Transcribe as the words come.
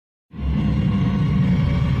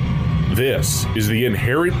This is the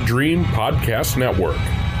Inherent Dream Podcast Network.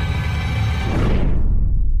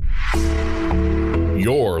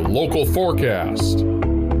 Your local forecast.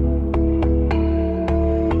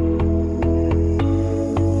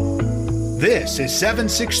 This is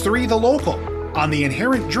 763 The Local on the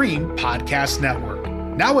Inherent Dream Podcast Network.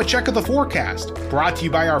 Now a check of the forecast, brought to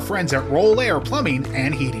you by our friends at Roll Air Plumbing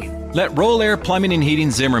and Heating. Let Roll Air Plumbing and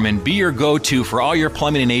Heating Zimmerman be your go-to for all your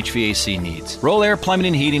plumbing and HVAC needs. Roll Air Plumbing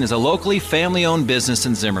and Heating is a locally family-owned business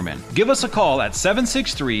in Zimmerman. Give us a call at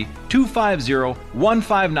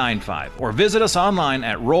 763-250-1595 or visit us online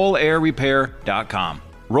at rollairrepair.com.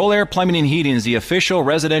 Roll Air Plumbing and Heating is the official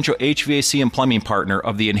residential HVAC and plumbing partner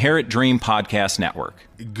of the Inherent Dream Podcast Network.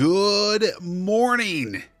 Good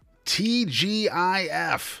morning,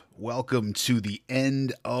 TGIF. Welcome to the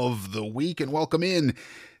end of the week and welcome in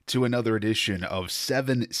to another edition of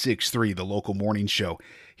 763, the local morning show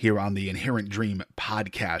here on the Inherent Dream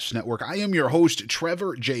Podcast Network. I am your host,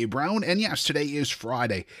 Trevor J. Brown, and yes, today is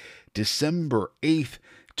Friday, December 8th,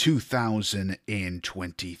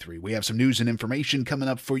 2023. We have some news and information coming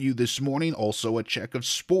up for you this morning, also a check of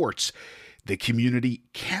sports, the community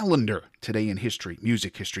calendar, today in history,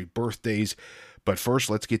 music history, birthdays. But first,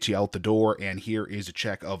 let's get you out the door, and here is a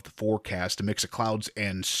check of the forecast. A mix of clouds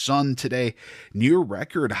and sun today. Near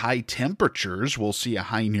record high temperatures. We'll see a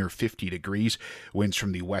high near 50 degrees. Winds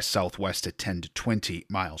from the west-southwest at 10 to 20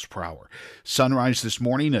 miles per hour. Sunrise this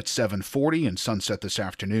morning at 7:40 and sunset this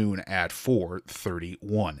afternoon at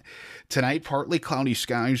 4:31. Tonight, partly cloudy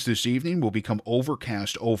skies this evening will become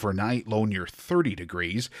overcast overnight, low near 30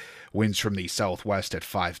 degrees. Winds from the southwest at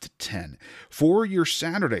 5 to 10. For your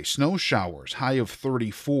Saturday, snow showers, high of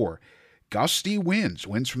 34. Gusty winds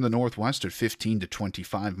from the northwest at 15 to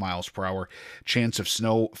 25 miles per hour. Chance of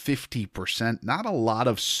snow, 50%. Not a lot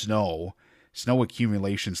of snow. Snow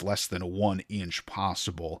accumulations less than 1 inch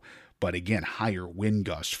possible. But again, higher wind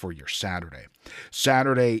gusts for your Saturday.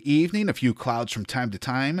 Saturday evening, a few clouds from time to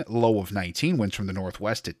time, low of 19, winds from the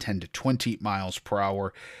northwest at 10 to 20 miles per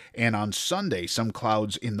hour. And on Sunday, some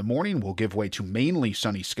clouds in the morning will give way to mainly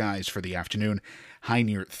sunny skies for the afternoon, high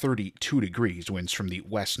near 32 degrees, winds from the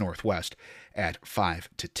west-northwest at 5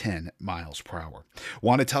 to 10 miles per hour.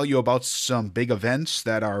 Want to tell you about some big events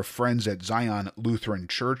that our friends at Zion Lutheran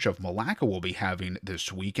Church of Malacca will be having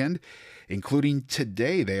this weekend, including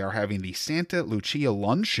today. They are having the Santa Lucia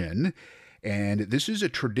Luncheon, and this is a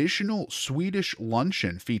traditional Swedish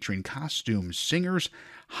luncheon featuring costume singers,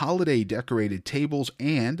 holiday decorated tables,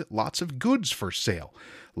 and lots of goods for sale.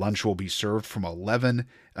 Lunch will be served from 11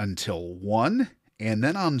 until 1, and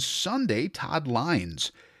then on Sunday, Todd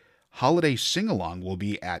Lyons holiday sing-along will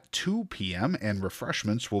be at 2 p.m. and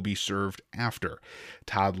refreshments will be served after.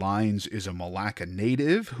 Todd Lyons is a Malacca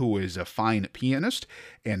native who is a fine pianist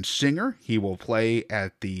and singer. He will play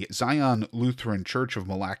at the Zion Lutheran Church of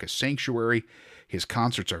Malacca Sanctuary. His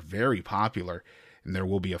concerts are very popular, and there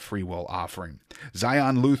will be a free will offering.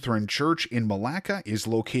 Zion Lutheran Church in Malacca is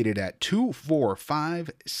located at 245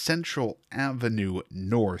 Central Avenue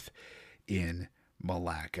North in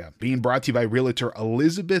Malacca. Being brought to you by Realtor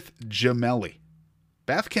Elizabeth Gemelli.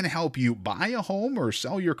 Beth can help you buy a home or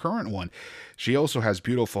sell your current one. She also has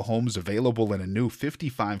beautiful homes available in a new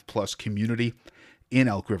 55-plus community in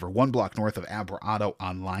Elk River, 1 block north of Alvarado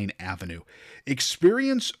on Line Avenue.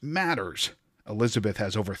 Experience matters. Elizabeth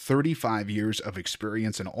has over 35 years of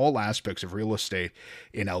experience in all aspects of real estate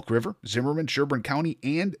in Elk River, Zimmerman, Sherburne County,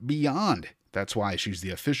 and beyond. That's why she's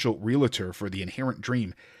the official realtor for the Inherent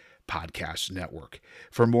Dream Podcast Network.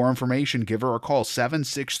 For more information, give her a call,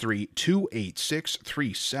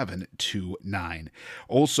 763-286-3729.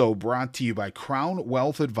 Also brought to you by Crown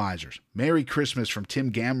Wealth Advisors. Merry Christmas from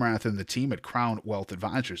Tim Gamrath and the team at Crown Wealth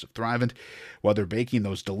Advisors of Thrivent. Whether baking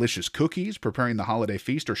those delicious cookies, preparing the holiday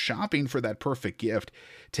feast, or shopping for that perfect gift,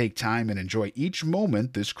 take time and enjoy each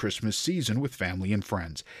moment this Christmas season with family and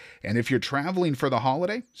friends. And if you're traveling for the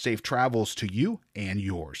holiday, safe travels to you and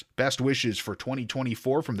yours. Best wishes for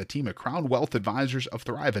 2024 from the team at Crown Wealth Advisors of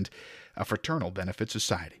Thrivent, a fraternal benefit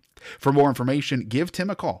society. For more information, give Tim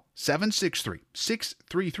a call,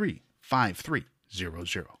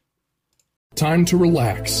 763-633-5300. Time to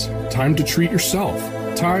relax. Time to treat yourself.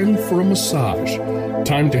 Time for a massage.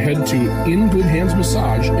 Time to head to In Good Hands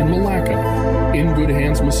Massage in Malacca. In Good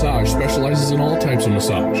Hands Massage specializes in all types of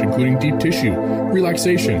massage, including deep tissue,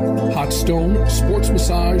 relaxation, hot stone, sports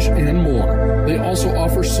massage, and more. They also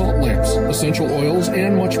offer salt lamps, essential oils,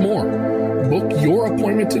 and much more. Book your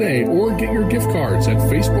appointment today or get your gift cards at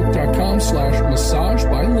facebook.com/massage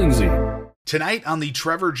by Lindsay. Tonight on the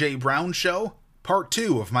Trevor J. Brown Show, part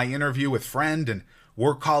 2 of my interview with friend and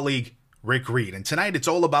work colleague Rick Reed. And tonight it's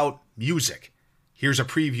all about music. Here's a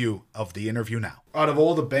preview of the interview now. Out of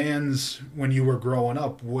all the bands when you were growing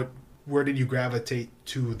up, where did you gravitate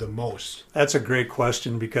to the most? That's a great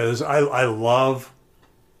question because I love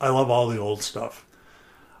all the old stuff.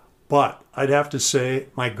 But I'd have to say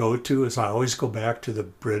my go-to is I always go back to the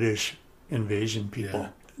British invasion people. Yeah.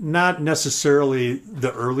 Not necessarily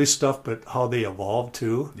the early stuff, but how they evolved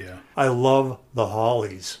too. Yeah. I love the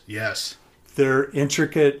Hollies. Yes. Their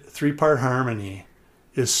intricate 3-part harmony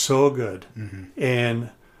is so good. Mm-hmm.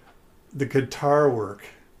 And the guitar work.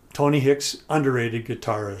 Tony Hicks, underrated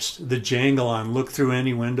guitarist. The jangle on Look Through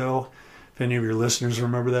Any Window. If any of your listeners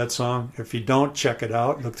remember that song. If you don't, check it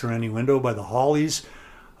out. Look Through Any Window by the Hollies.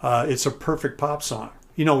 It's a perfect pop song.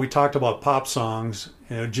 You know, we talked about pop songs.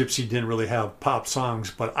 You know, Gypsy didn't really have pop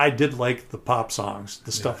songs, but I did like the pop songs,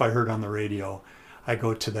 the stuff I heard on the radio. I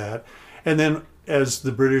go to that. And then as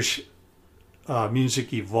the British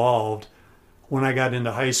music evolved, when I got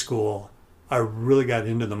into high school, I really got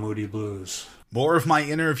into the Moody Blues. More of my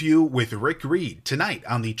interview with Rick Reed tonight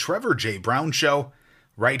on the Trevor J. Brown Show,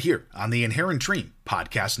 right here on the Inherent Dream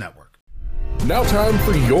Podcast Network. Now time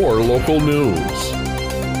for your local news.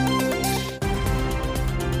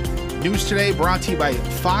 News today brought to you by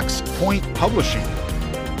Fox Point Publishing.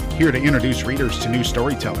 Here to introduce readers to new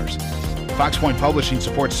storytellers. Fox Point Publishing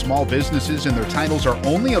supports small businesses and their titles are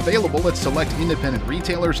only available at select independent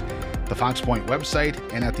retailers, the Fox Point website,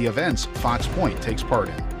 and at the events Fox Point takes part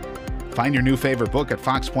in. Find your new favorite book at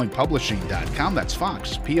foxpointpublishing.com. That's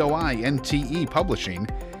Fox, P-O-I-N-T-E,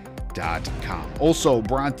 publishing.com. Also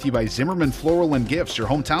brought to you by Zimmerman Floral and Gifts, your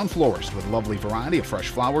hometown florist with a lovely variety of fresh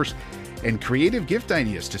flowers and creative gift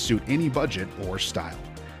ideas to suit any budget or style.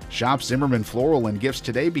 Shop Zimmerman Floral and Gifts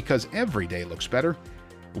today because every day looks better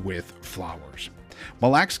with flowers.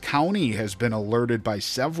 Mille Lacs County has been alerted by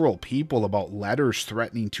several people about letters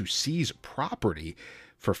threatening to seize property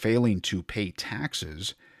for failing to pay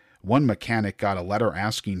taxes. One mechanic got a letter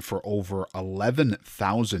asking for over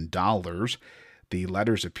 $11,000. The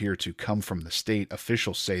letters appear to come from the state.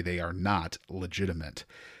 Officials say they are not legitimate.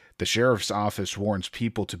 The sheriff's office warns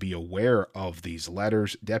people to be aware of these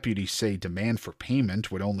letters. Deputies say demand for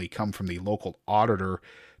payment would only come from the local auditor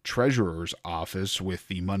treasurer's office with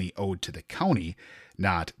the money owed to the county,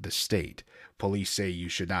 not the state. Police say you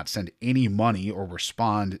should not send any money or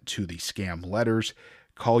respond to the scam letters.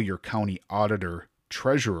 Call your county auditor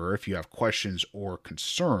treasurer if you have questions or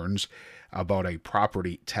concerns about a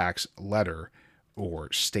property tax letter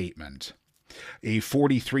or statement. A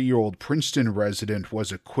 43-year-old Princeton resident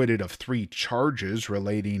was acquitted of 3 charges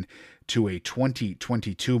relating to a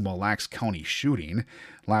 2022 Mille Lacs County shooting.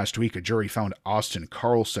 Last week, a jury found Austin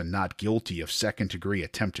Carlson not guilty of second-degree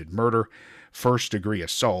attempted murder, first-degree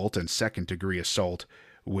assault, and second-degree assault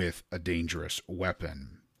with a dangerous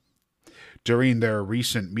weapon. During their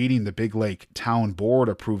recent meeting, the Big Lake Town Board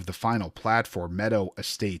approved the final plat for Meadow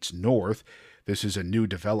Estates North. This is a new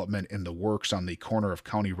development in the works on the corner of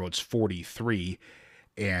County Roads 43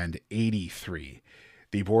 and 83.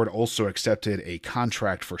 The board also accepted a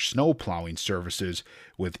contract for snow plowing services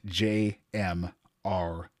with JMRL.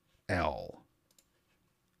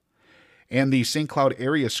 And the St. Cloud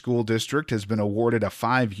Area School District has been awarded a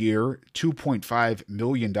 5-year, $2.5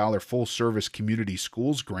 million full-service community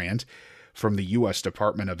schools grant from the U.S.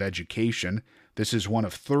 Department of Education. This is one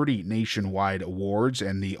of 30 nationwide awards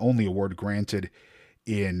and the only award granted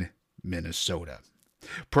in Minnesota.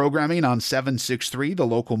 Programming on 763, the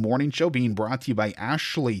local morning show, being brought to you by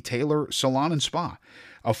Ashley Taylor Salon and Spa,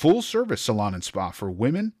 a full-service salon and spa for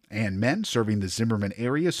women and men serving the Zimmerman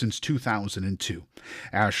area since 2002.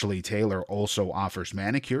 Ashley Taylor also offers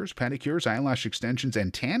manicures, pedicures, eyelash extensions,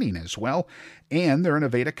 and tanning as well. And they're an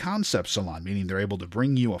Aveda Concept Salon, meaning they're able to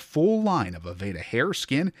bring you a full line of Aveda hair,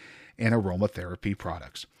 skin, and aromatherapy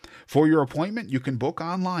products. For your appointment, you can book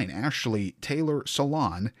online,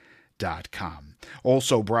 AshleyTaylorSalon.com.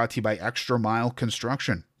 Also brought to you by Extra Mile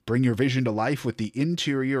Construction. Bring your vision to life with the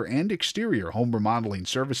interior and exterior home remodeling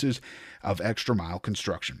services of Extra Mile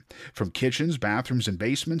Construction. From kitchens, bathrooms, and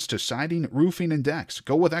basements to siding, roofing, and decks,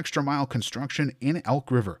 go with Extra Mile Construction in Elk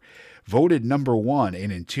River. Voted #1 in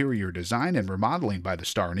interior design and remodeling by the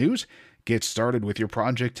Star News. Get started with your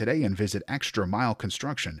project today and visit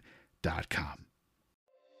extramileconstruction.com.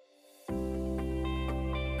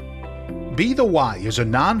 Be the Why is a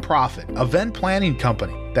nonprofit event planning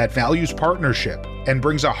company that values partnership and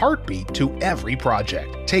brings a heartbeat to every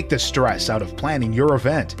project. Take the stress out of planning your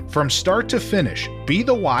event. From start to finish, Be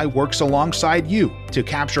the Why works alongside you to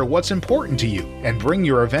capture what's important to you and bring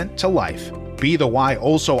your event to life. Be the Why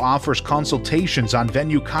also offers consultations on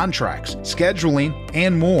venue contracts, scheduling,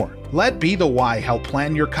 and more. Let Be the Y help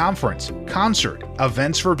plan your conference, concert,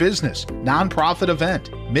 events for business, nonprofit event,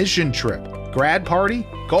 mission trip, grad party,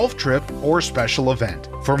 golf trip, or special event.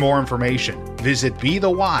 For more information, visit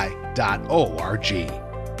bethey.org.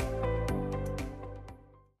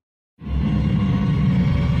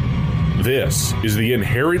 This is the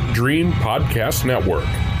Inherent Dream Podcast Network.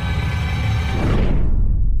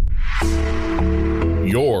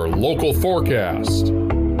 Your local forecast.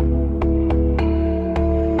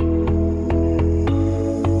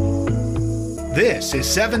 This is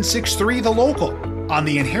 763 The Local on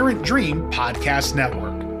the Inherent Dream Podcast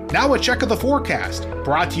Network. Now a check of the forecast,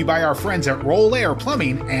 brought to you by our friends at Roll Air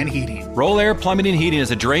Plumbing and Heating. Roll Air Plumbing and Heating is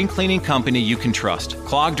a drain cleaning company you can trust.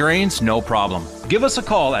 Clogged drains, no problem. Give us a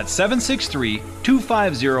call at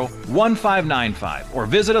 763-250-1595 or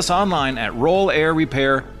visit us online at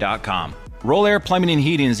rollairrepair.com. Roll Air Plumbing and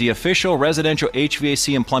Heating is the official residential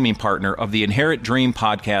HVAC and plumbing partner of the Inherent Dream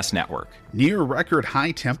Podcast Network. Near record high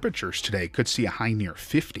temperatures today. Could see a high near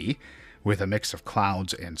 50 with a mix of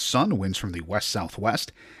clouds and sun. Winds from the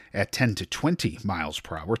west-southwest at 10 to 20 miles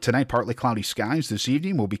per hour. Tonight, partly cloudy skies. This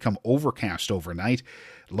evening will become overcast overnight.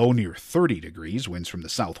 Low near 30 degrees. Winds from the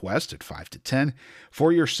southwest at 5 to 10.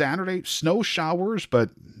 For your Saturday, snow showers,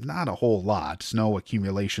 but not a whole lot. Snow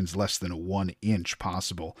accumulations less than 1 inch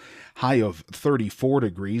possible. High of 34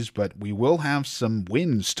 degrees, but we will have some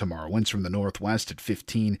winds tomorrow. Winds from the northwest at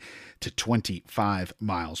 15 to 25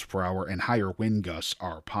 miles per hour, and higher wind gusts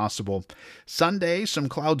are possible. Sunday, some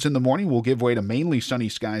clouds in the morning will give way to mainly sunny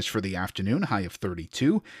skies for the afternoon. High of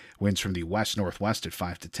 32. Winds from the west-northwest at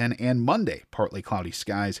 5 to 10. And Monday, partly cloudy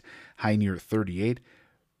skies. High near 38.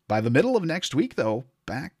 By the middle of next week, though,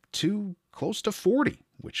 back to close to 40,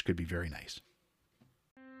 which could be very nice.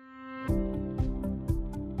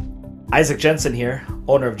 Isaac Jensen here,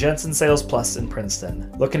 owner of Jensen Sales Plus in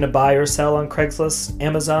Princeton. Looking to buy or sell on Craigslist,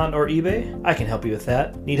 Amazon, or eBay? I can help you with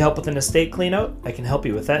that. Need help with an estate cleanout? I can help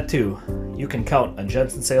you with that too. You can count on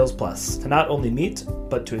Jensen Sales Plus to not only meet,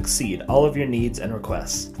 but to exceed all of your needs and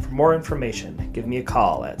requests. For more information, give me a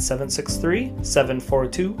call at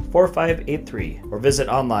 763-742-4583 or visit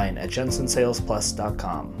online at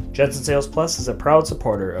jensensalesplus.com. Jensen Sales Plus is a proud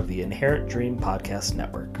supporter of the Inherent Dream Podcast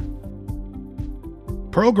Network.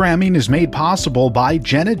 Programming is made possible by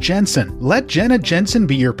Jenna Jensen. Let Jenna Jensen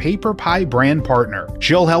be your Paper Pie brand partner.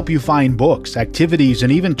 She'll help you find books, activities,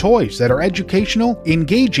 and even toys that are educational,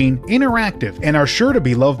 engaging, interactive, and are sure to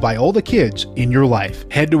be loved by all the kids in your life.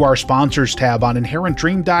 Head to our sponsors tab on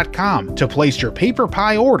inherentdream.com to place your Paper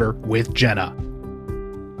Pie order with Jenna.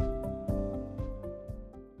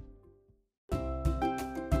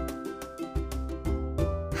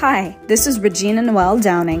 Hi, this is Regina Noel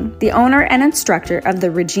Downing, the owner and instructor of the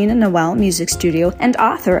Regina Noel Music Studio and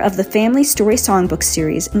author of the Family Story Songbook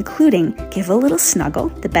series, including Give a Little Snuggle,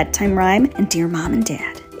 The Bedtime Rhyme, and Dear Mom and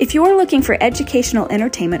Dad. If you are looking for educational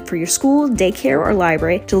entertainment for your school, daycare, or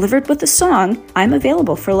library delivered with a song, I'm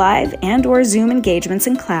available for live and or Zoom engagements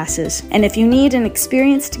and classes. And if you need an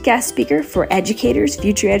experienced guest speaker for educators,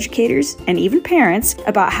 future educators, and even parents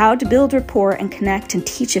about how to build rapport and connect and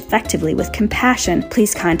teach effectively with compassion,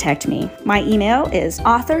 please contact me. My email is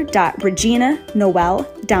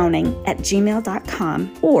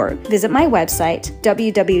author.reginanoeldowning@gmail.com or visit my website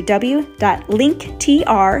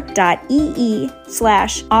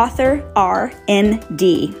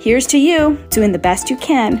www.linktr.ee/authorrnd. Here's to you, doing the best you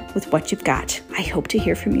can with what you've got. I hope to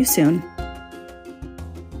hear from you soon.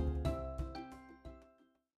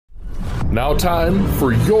 Now time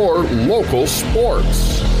for your local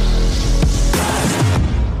sports.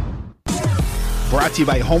 Brought to you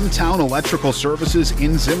by Hometown Electrical Services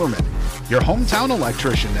in Zimmerman, your hometown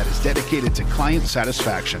electrician that is dedicated to client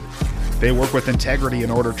satisfaction. They work with integrity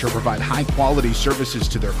in order to provide high-quality services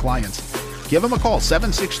to their clients. Give them a call,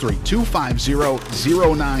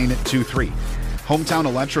 763-250-0923. Hometown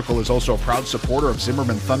Electrical is also a proud supporter of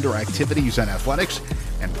Zimmerman Thunder activities and athletics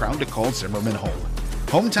and proud to call Zimmerman home.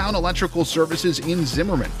 Hometown Electrical Services in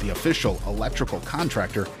Zimmerman, the official electrical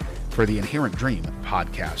contractor for the Inherent Dream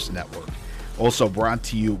Podcast Network. Also brought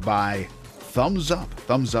to you by Thumbs Up.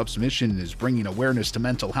 Thumbs Up's mission is bringing awareness to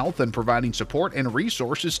mental health and providing support and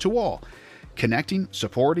resources to all. Connecting,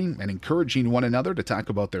 supporting, and encouraging one another to talk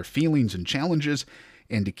about their feelings and challenges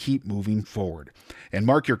and to keep moving forward. And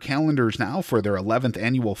mark your calendars now for their 11th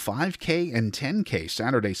annual 5K and 10K,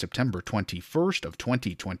 Saturday, September 21st of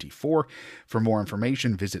 2024. For more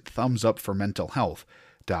information, visit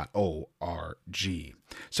thumbsupformentalhealth.org.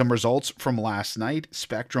 Some results from last night.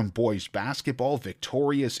 Spectrum boys basketball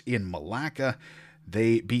victorious in Malacca.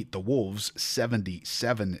 They beat the Wolves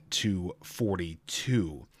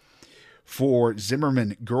 77-42. For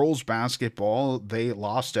Zimmerman girls basketball, they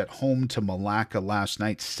lost at home to Malacca last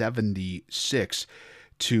night,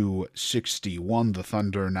 76-61. The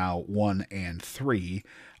Thunder now 1-3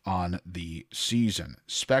 on the season.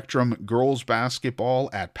 Spectrum girls basketball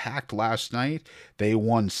at Pact last night, they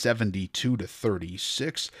won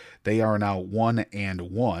 72-36. They are now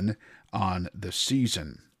 1-1 on the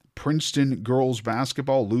season. Princeton girls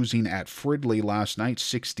basketball losing at Fridley last night,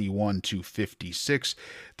 61-56.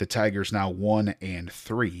 The Tigers now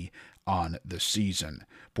 1-3 on the season.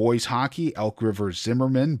 Boys hockey, Elk River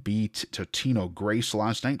Zimmerman beat Totino Grace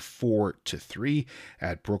last night 4-3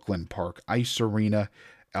 at Brooklyn Park Ice Arena.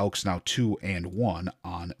 Elks now 2-1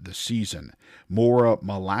 on the season. Mora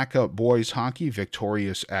Malacca boys hockey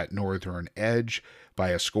victorious at Northern Edge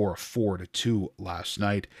by a score of 4-2 last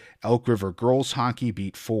night. Elk River girls hockey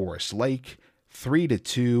beat Forest Lake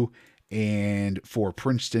 3-2. And for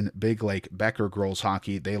Princeton Big Lake Becker girls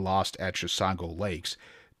hockey, they lost at Chisago Lakes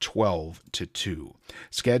 12-2.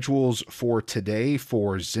 Schedules for today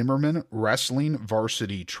for Zimmerman wrestling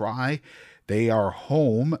varsity try. They are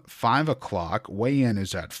home 5 o'clock. Weigh-in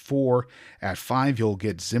is at 4. At 5, you'll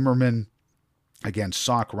get Zimmerman against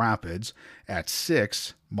Sauk Rapids. At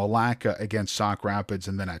 6, Malacca against Sauk Rapids.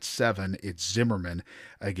 And then at 7, it's Zimmerman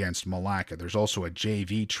against Malacca. There's also a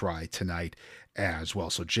JV try tonight as well.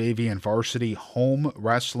 So JV and varsity home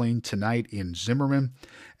wrestling tonight in Zimmerman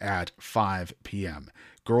at 5 p.m.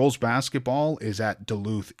 Girls basketball is at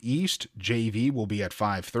Duluth East. JV will be at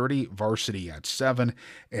 5:30, varsity at 7,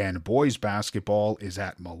 and boys basketball is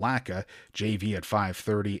at Malacca. JV at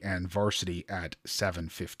 5:30 and varsity at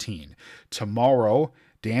 7:15. Tomorrow,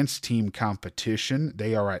 dance team competition,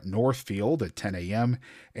 they are at Northfield at 10 a.m.,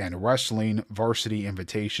 and wrestling varsity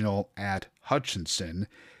invitational at Hutchinson.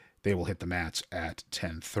 They will hit the mats at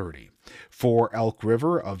 10:30. For Elk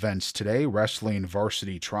River, events today, wrestling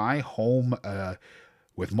varsity try, home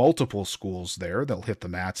with multiple schools there. They'll hit the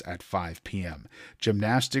mats at 5 p.m.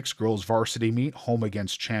 Gymnastics girls varsity meet, home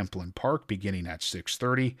against Champlain Park, beginning at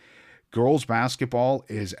 6:30. Girls basketball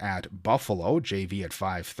is at Buffalo, JV at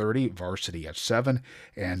 5:30, varsity at 7.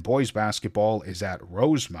 And boys basketball is at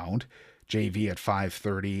Rosemount, JV at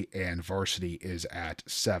 5:30, and varsity is at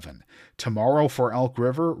 7. Tomorrow for Elk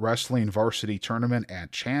River, wrestling varsity tournament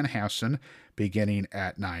at Chanhassen, beginning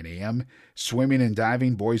at 9 a.m. Swimming and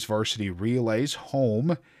diving, boys varsity relays,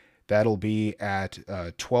 home. That'll be at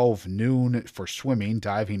 12 noon for swimming.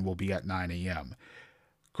 Diving will be at 9 a.m.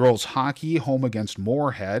 Girls hockey, home against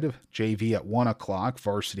Moorhead, JV at 1 o'clock,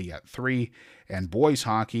 varsity at 3. And boys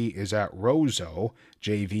hockey is at Roseau,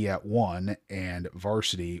 JV at 1, and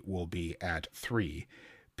varsity will be at 3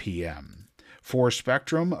 p.m. For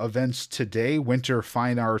Spectrum, events today, Winter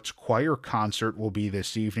Fine Arts Choir Concert will be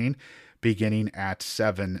this evening, beginning at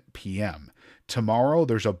 7 p.m. Tomorrow,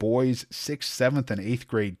 there's a boys' 6th, 7th, and 8th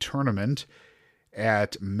grade tournament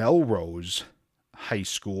at Melrose High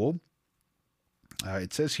School.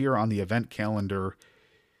 It says here on the event calendar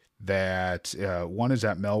that one is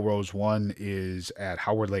at Melrose, one is at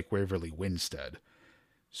Howard Lake Waverly Winstead.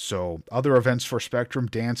 So other events for Spectrum,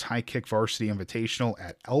 Dance High Kick Varsity Invitational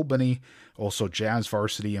at Albany, also Jazz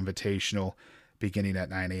Varsity Invitational beginning at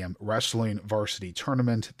 9 a.m. Wrestling Varsity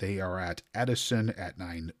Tournament, they are at Edison at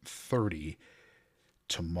 9:30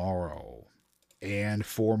 tomorrow. And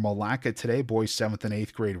for Malacca today, boys 7th and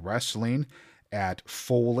 8th grade wrestling at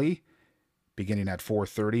Foley, beginning at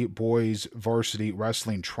 4:30. Boys varsity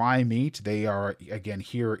wrestling tri-meet, they are again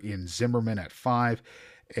here in Zimmerman at 5.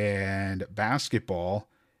 And basketball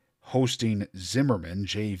hosting Zimmerman,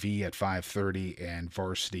 JV at 5:30, and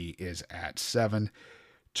varsity is at 7.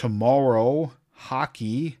 Tomorrow,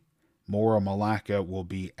 hockey, Mora Malacca will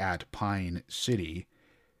be at Pine City,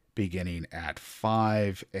 beginning at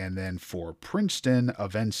 5. And then for Princeton,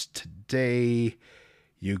 events today,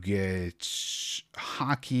 you get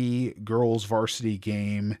hockey, girls varsity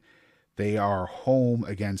game. They are home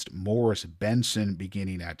against Morris Benson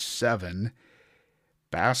beginning at 7.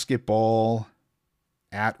 Basketball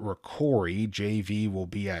at Rocori, JV will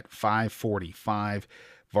be at 5:45,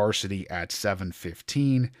 varsity at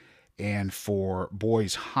 7:15. And for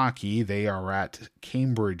boys hockey, they are at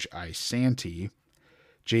Cambridge Isanti,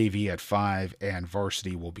 JV at 5, and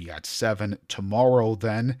varsity will be at 7. Tomorrow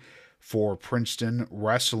then, for Princeton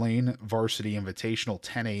wrestling varsity invitational,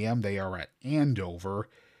 10 a.m. They are at Andover.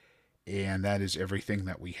 And that is everything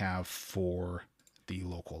that we have for the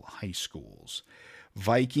local high schools.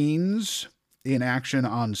 Vikings in action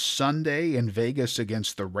on Sunday in Vegas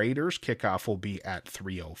against the Raiders. Kickoff will be at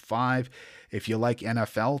 3:05. If you like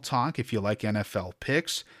NFL talk, if you like NFL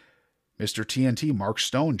picks, Mr. TNT, Mark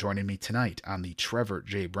Stone, joining me tonight on the Trevor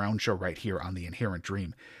J. Brown Show right here on the Inherent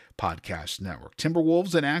Dream Podcast Network.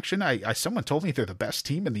 Timberwolves in action. Someone told me they're the best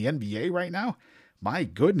team in the NBA right now. My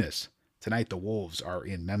goodness. Tonight the Wolves are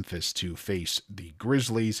in Memphis to face the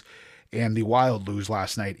Grizzlies. And the Wild lose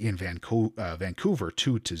last night in Vancouver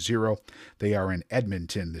 2-0. They are in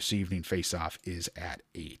Edmonton this evening. Face-off is at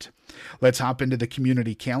 8. Let's hop into the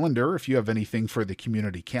community calendar. If you have anything for the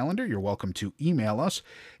community calendar, you're welcome to email us,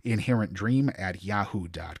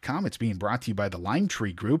 inherentdream@yahoo.com. It's being brought to you by the Lime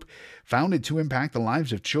Tree Group, founded to impact the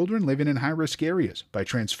lives of children living in high-risk areas by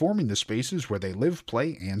transforming the spaces where they live,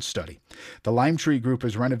 play, and study. The Lime Tree Group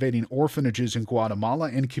is renovating orphanages in Guatemala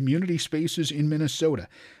and community spaces in Minnesota,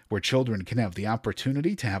 where children can have the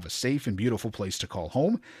opportunity to have a safe and beautiful place to call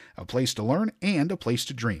home, a place to learn, and a place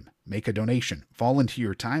to dream. Make a donation, volunteer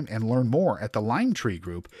your time, and learn more at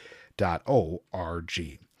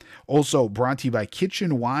thelimetreegroup.org. Also brought to you by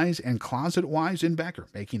Kitchen Wise and Closet Wise in Becker,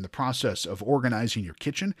 making the process of organizing your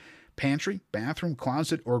kitchen, pantry, bathroom,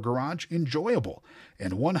 closet, or garage enjoyable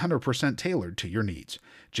and 100% tailored to your needs.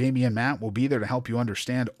 Jamie and Matt will be there to help you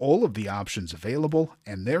understand all of the options available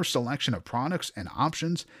and their selection of products and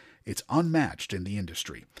options. It's unmatched in the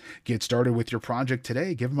industry. Get started with your project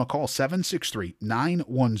today. Give them a call,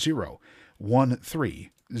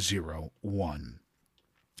 763-910-1301.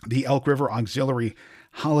 The Elk River Auxiliary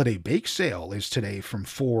Holiday Bake Sale is today from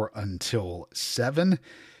 4 until 7.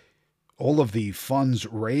 All of the funds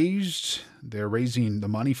raised, they're raising the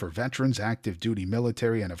money for veterans, active duty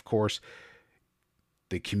military, and of course,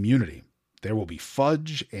 the community. There will be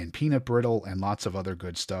fudge and peanut brittle and lots of other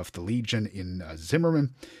good stuff. The Legion in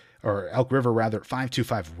Elk River,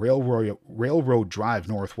 525 Railroad Drive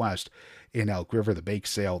Northwest in Elk River. The bake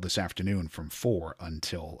sale this afternoon from 4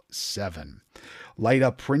 until 7. Light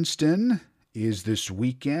Up Princeton is this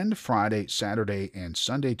weekend, Friday, Saturday, and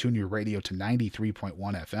Sunday. Tune your radio to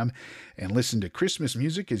 93.1 FM and listen to Christmas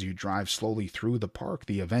music as you drive slowly through the park.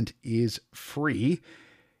 The event is free.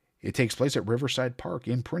 It takes place at Riverside Park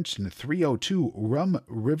in Princeton, 302 Rum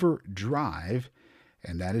River Drive,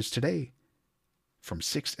 and that is today from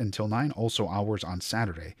 6 until 9, also hours on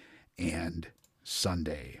Saturday and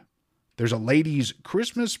Sunday. There's a ladies'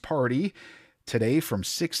 Christmas party today from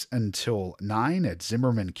 6 until 9 at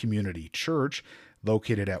Zimmerman Community Church,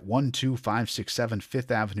 located at 12567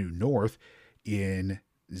 5th Avenue North in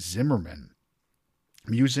Zimmerman.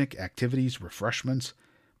 Music, activities, refreshments.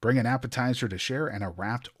 Bring an appetizer to share and a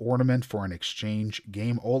wrapped ornament for an exchange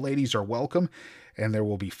game. All ladies are welcome, and there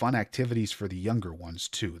will be fun activities for the younger ones,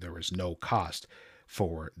 too. There is no cost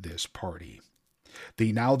for this party.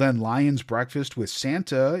 The Now Then Lions Breakfast with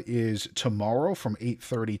Santa is tomorrow from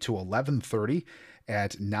 8:30 to 11:30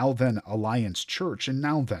 at Now Then Alliance Church in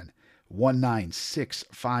Now Then,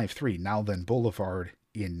 19653 Now Then Boulevard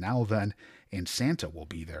in Now Then, and Santa will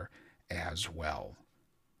be there as well.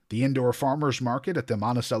 The Indoor Farmers Market at the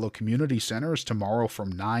Monticello Community Center is tomorrow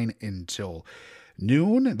from 9 until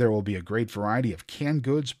noon. There will be a great variety of canned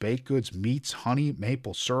goods, baked goods, meats, honey,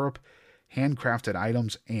 maple syrup, handcrafted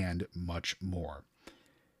items, and much more.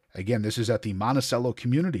 Again, this is at the Monticello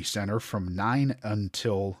Community Center from 9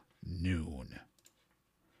 until noon.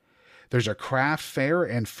 There's a craft fair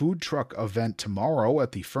and food truck event tomorrow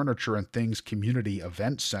at the Furniture and Things Community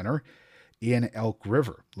Event Center in Elk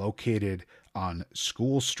River, located on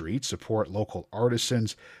School Street. Support local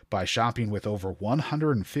artisans by shopping with over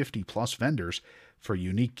 150 plus vendors for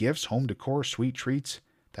unique gifts, home decor, sweet treats,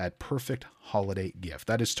 that perfect holiday gift.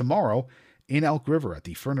 That is tomorrow in Elk River at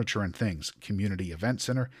the Furniture and Things Community Event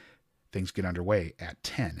Center. Things get underway at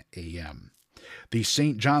 10 a.m. The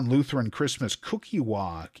St. John Lutheran Christmas Cookie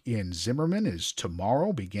Walk in Zimmerman is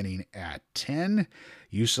tomorrow beginning at 10.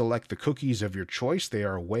 You select the cookies of your choice. They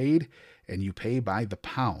are weighed and you pay by the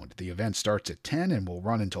pound. The event starts at 10 and will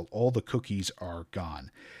run until all the cookies are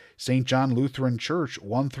gone. St. John Lutheran Church,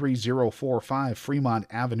 13045 Fremont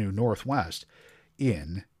Avenue Northwest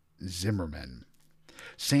in Zimmerman.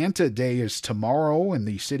 Santa Day is tomorrow in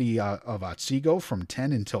the city of Otsego from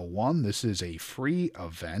 10 until 1. This is a free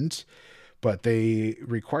event, but they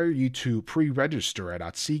require you to pre-register at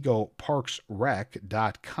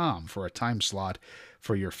OtsegoParksRec.com for a time slot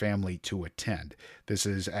for your family to attend. This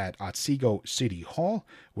is at Otsego City Hall,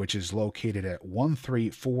 which is located at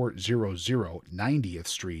 13400 90th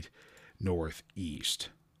Street Northeast.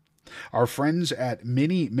 Our friends at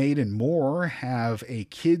Mini Made & More have a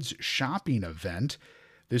kids shopping event.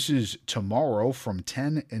 This is tomorrow from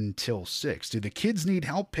 10 until 6. Do the kids need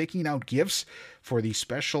help picking out gifts for the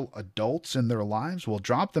special adults in their lives? We'll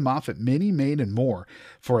drop them off at Mini Made & More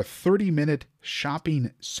for a 30-minute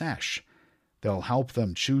shopping sesh. They'll help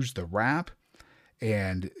them choose the wrap,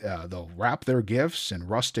 and they'll wrap their gifts in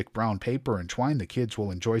rustic brown paper and twine. The kids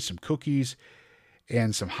will enjoy some cookies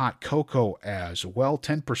and some hot cocoa as well.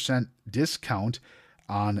 10% discount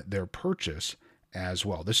on their purchase as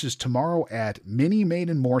well. This is tomorrow at Mini Made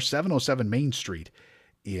and More, 707 Main Street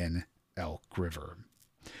in Elk River.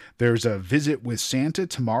 There's a visit with Santa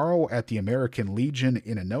tomorrow at the American Legion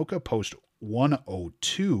in Anoka, post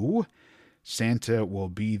 102. Santa will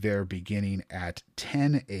be there beginning at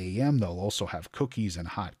 10 a.m. They'll also have cookies and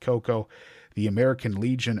hot cocoa. The American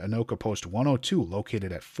Legion, Anoka, post 102,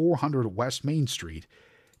 located at 400 West Main Street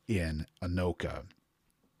in Anoka.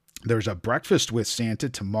 There's a breakfast with Santa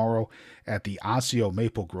tomorrow at the Osseo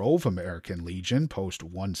Maple Grove American Legion, post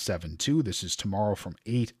 172. This is tomorrow from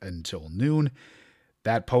 8 until noon.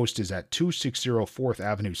 That post is at 260 4th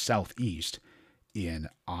Avenue Southeast in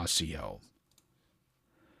Osseo.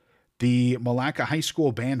 The Malacca High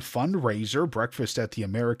School Band fundraiser, breakfast at the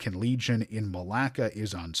American Legion in Malacca,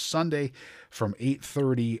 is on Sunday from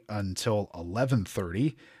 8:30 until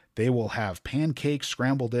 11:30. They will have pancakes,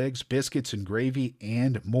 scrambled eggs, biscuits and gravy,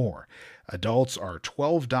 and more. Adults are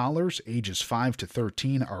 $12, ages 5 to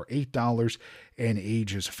 13 are $8, and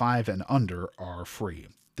ages 5 and under are free.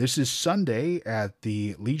 This is Sunday at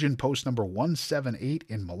the Legion Post number 178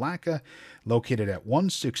 in Malacca, located at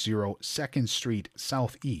 160 2nd Street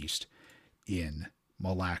Southeast in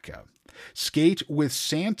Malacca. Skate with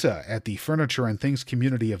Santa at the Furniture and Things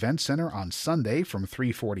Community Event Center on Sunday from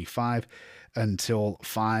 3:45 until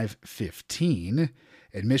 5:15.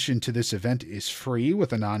 Admission to this event is free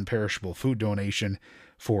with a non-perishable food donation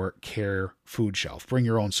for Care Food Shelf. Bring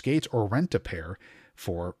your own skates or rent a pair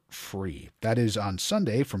for free. That is on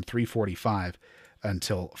Sunday from 3:45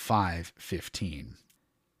 until 5:15.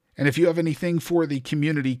 And if you have anything for the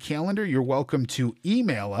community calendar, you're welcome to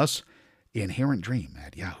email us,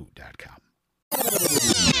 inherentdream@yahoo.com.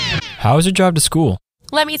 How was your drive to school?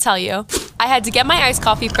 Let me tell you, I had to get my iced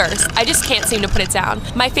coffee first. I just can't seem to put it down.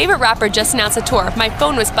 My favorite rapper just announced a tour. My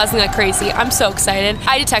phone was buzzing like crazy. I'm so excited.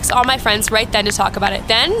 I had to text all my friends right then to talk about it.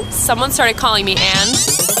 Then someone started calling me and...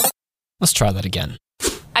 Let's try that again.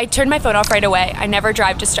 I turned my phone off right away. I never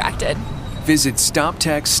drive distracted. Visit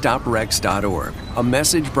StopTextStopWrecks.org. A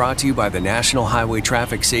message brought to you by the National Highway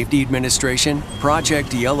Traffic Safety Administration,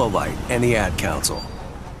 Project Yellow Light, and the Ad Council.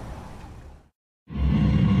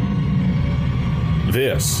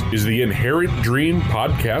 This is the Inherent Dream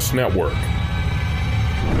Podcast Network.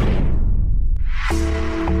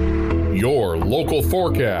 Your local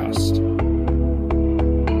forecast.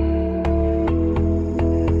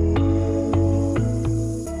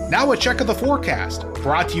 Now a check of the forecast,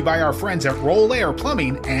 brought to you by our friends at Roll Air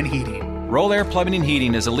Plumbing and Heating. Roll Air Plumbing and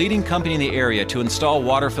Heating is a leading company in the area to install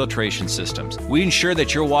water filtration systems. We ensure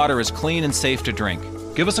that your water is clean and safe to drink.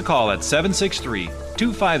 Give us a call at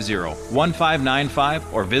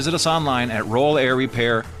 763-250-1595 or visit us online at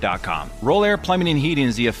rollairrepair.com. Roll Air Plumbing and Heating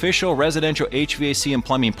is the official residential HVAC and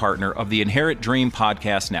plumbing partner of the Inherent Dream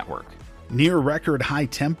Podcast Network. Near record high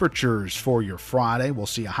temperatures for your Friday. We'll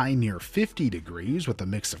see a high near 50 degrees with a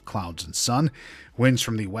mix of clouds and sun. Winds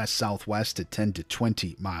from the west-southwest at 10 to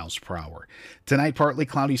 20 miles per hour. Tonight, partly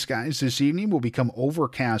cloudy skies. This evening will become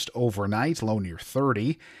overcast overnight, low near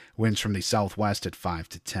 30. Winds from the southwest at 5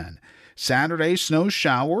 to 10. Saturday, snow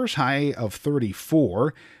showers, high of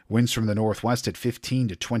 34. Winds from the northwest at 15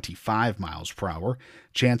 to 25 miles per hour.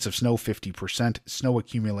 Chance of snow 50%. Snow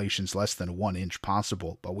accumulations less than 1 inch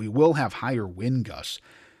possible, but we will have higher wind gusts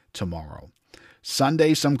tomorrow.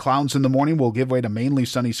 Sunday, some clouds in the morning will give way to mainly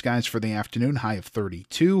sunny skies for the afternoon, high of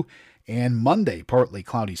 32. And Monday, partly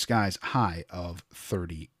cloudy skies, high of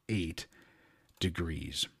 38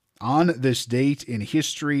 degrees. On this date in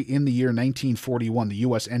history, in the year 1941, the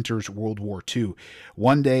U.S. enters World War II.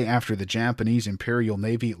 One day after the Japanese Imperial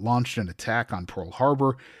Navy launched an attack on Pearl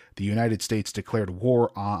Harbor, the United States declared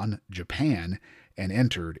war on Japan and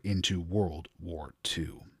entered into World War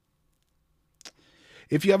II.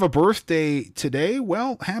 If you have a birthday today,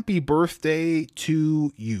 well, happy birthday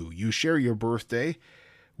to you. You share your birthday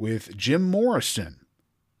with Jim Morrison,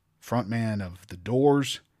 frontman of The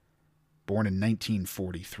Doors, born in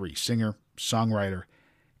 1943, singer, songwriter,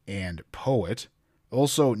 and poet.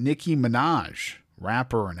 Also, Nicki Minaj,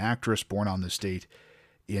 rapper and actress, born on this date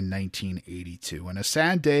in 1982. And a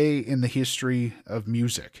sad day in the history of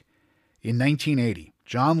music. In 1980,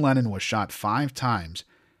 John Lennon was shot 5 times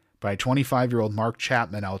by 25-year-old Mark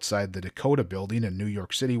Chapman outside the Dakota Building in New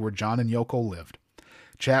York City, where John and Yoko lived.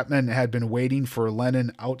 Chapman had been waiting for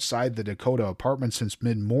Lennon outside the Dakota apartment since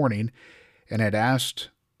mid-morning and had asked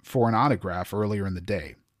for an autograph earlier in the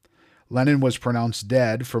day. Lennon was pronounced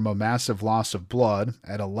dead from a massive loss of blood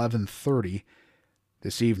at 11:30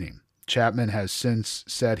 this evening. Chapman has since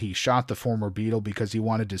said he shot the former Beatle because he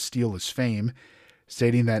wanted to steal his fame,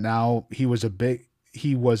 stating that now he was a big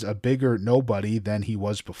he was a bigger nobody than he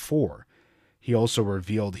was before. He also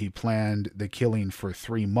revealed he planned the killing for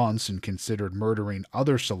 3 months and considered murdering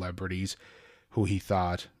other celebrities who he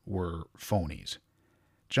thought were phonies.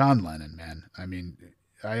 John Lennon, man. I mean,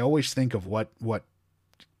 I always think of what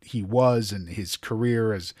he was and his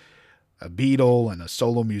career as a Beatle and a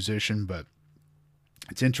solo musician, but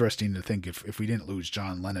it's interesting to think if we didn't lose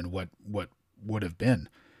John Lennon, what would have been,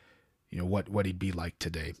 what he'd be like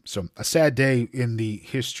today. So a sad day in the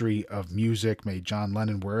history of music. May John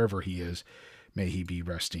Lennon, wherever he is, may he be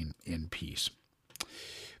resting in peace.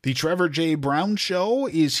 The Trevor J. Brown Show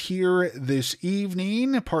is here this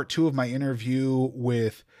evening. Part 2 of my interview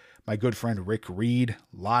with my good friend Rick Reed.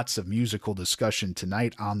 Lots of musical discussion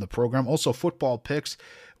tonight on the program. Also football picks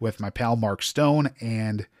with my pal Mark Stone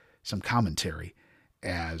and some commentary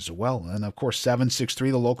as well. And of course, 763,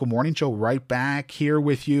 the local morning show, right back here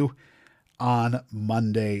with you on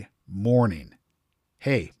Monday morning.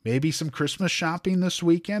 Hey, maybe some Christmas shopping this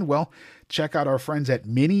weekend? Well, check out our friends at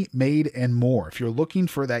Mini Made and More. If you're looking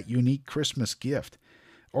for that unique Christmas gift,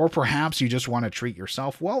 or perhaps you just want to treat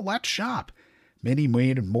yourself, well, let's shop. Mini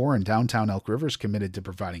Made and More in downtown Elk River is committed to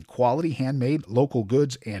providing quality, handmade, local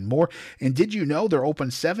goods, and more. And did you know they're open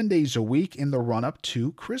 7 days a week in the run-up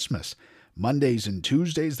to Christmas? Mondays and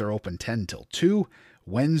Tuesdays, they're open 10 till 2.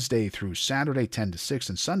 Wednesday through Saturday, 10 to 6,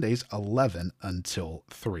 and Sundays, 11 until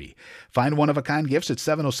 3. Find one-of-a-kind gifts at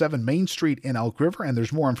 707 Main Street in Elk River, and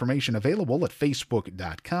there's more information available at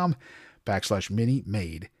facebook.com/Mini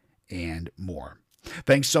Made and More.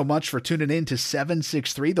 Thanks so much for tuning in to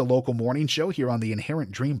 763, the local morning show here on the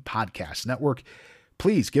Inherent Dream Podcast Network.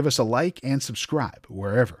 Please give us a like and subscribe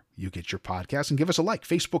wherever you get your podcasts, and give us a like,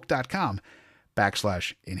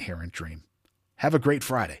 facebook.com/Inherent Dream. Have a great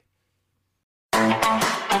Friday.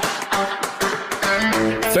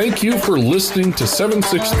 Thank you for listening to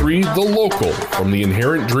 763 The Local from the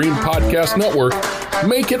Inherent Dream Podcast Network.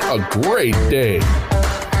 Make it a great day.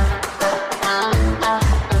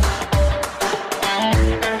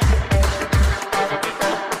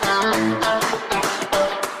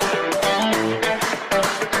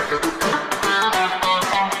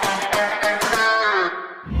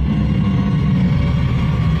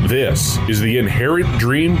 This is the Inherent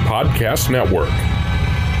Dream Podcast Network.